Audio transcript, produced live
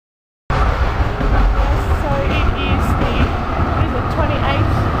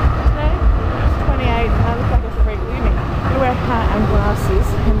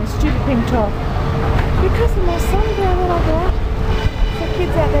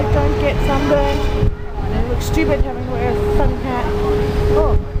don't get sunburned. And it looks stupid having to wear a sun hat.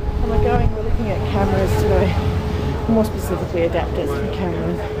 Oh, and we're looking at cameras today. More specifically adapters for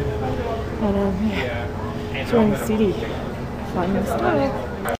cameras. And yeah, so we're in the city. Finding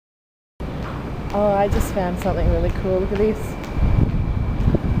stuff. Oh, I just found something really cool. Look at this.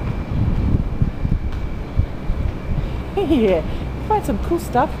 Yeah, you find some cool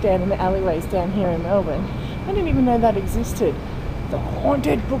stuff down in the alleyways down here in Melbourne. I didn't even know that existed. The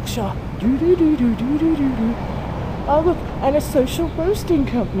Haunted Bookshop. Doo doo doo doo doo doo doo doo. Oh look, and a social roasting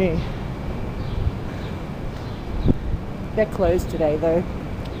company. They're closed today though.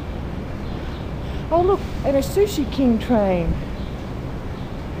 Oh look, and a Sushi King train.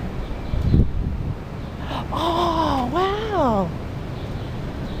 Oh wow!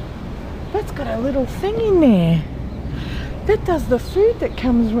 That's got a little thing in there. That does the food that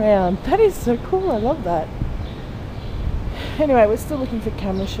comes round. That is so cool, I love that. Anyway, we're still looking for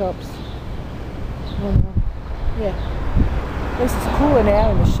camera shops. Yeah. At least it's cooler now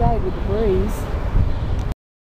in the shade with the breeze.